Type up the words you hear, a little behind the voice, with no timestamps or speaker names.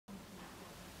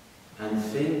And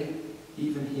think,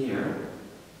 even here,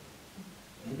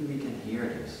 maybe we can hear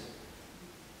this.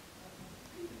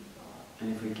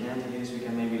 And if we can't hear this, we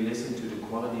can maybe listen to the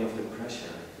quality of the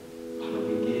pressure that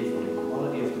we give, or the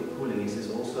quality of the pulling. Is this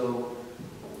also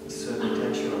a certain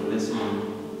texture of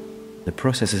listening? The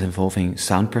process is involving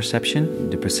sound perception,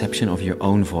 the perception of your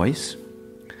own voice.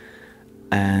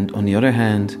 And on the other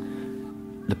hand,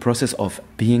 the process of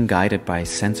being guided by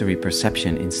sensory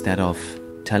perception instead of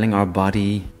telling our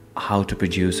body how to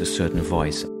produce a certain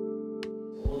voice.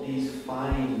 All these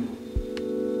fine,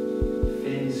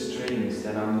 thin strings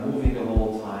that are moving the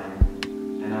whole time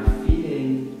and are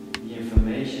feeding the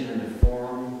information in the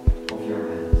form of your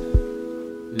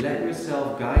hand. Let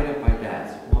yourself guided by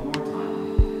that one more time.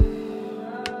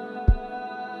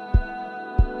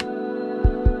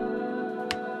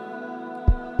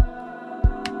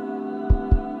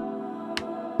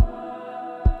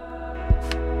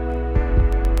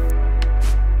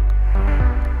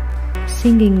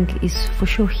 Singing is for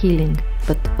sure healing,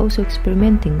 but also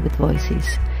experimenting with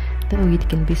voices, though it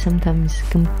can be sometimes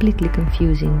completely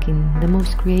confusing in the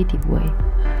most creative way.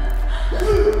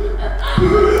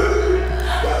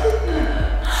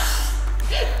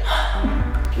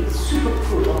 It's super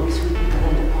good always with people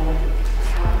in the quality,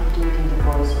 how to do it in the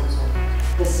voice also.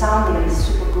 The sounding is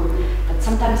super good, but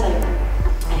sometimes I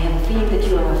have a feeling that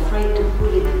you are afraid to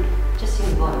put it just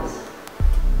in voice.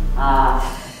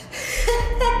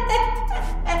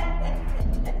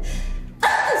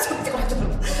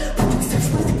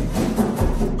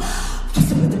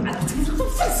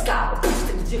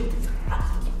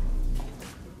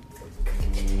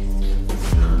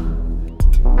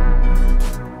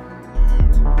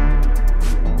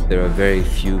 There are very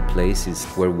few places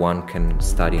where one can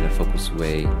study in a focused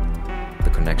way the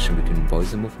connection between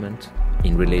voice and movement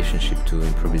in relationship to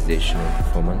improvisation or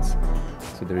performance.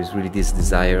 So there is really this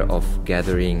desire of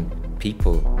gathering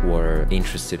people who are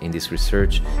interested in this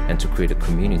research and to create a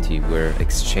community where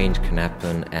exchange can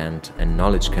happen and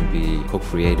knowledge can be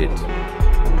co-created.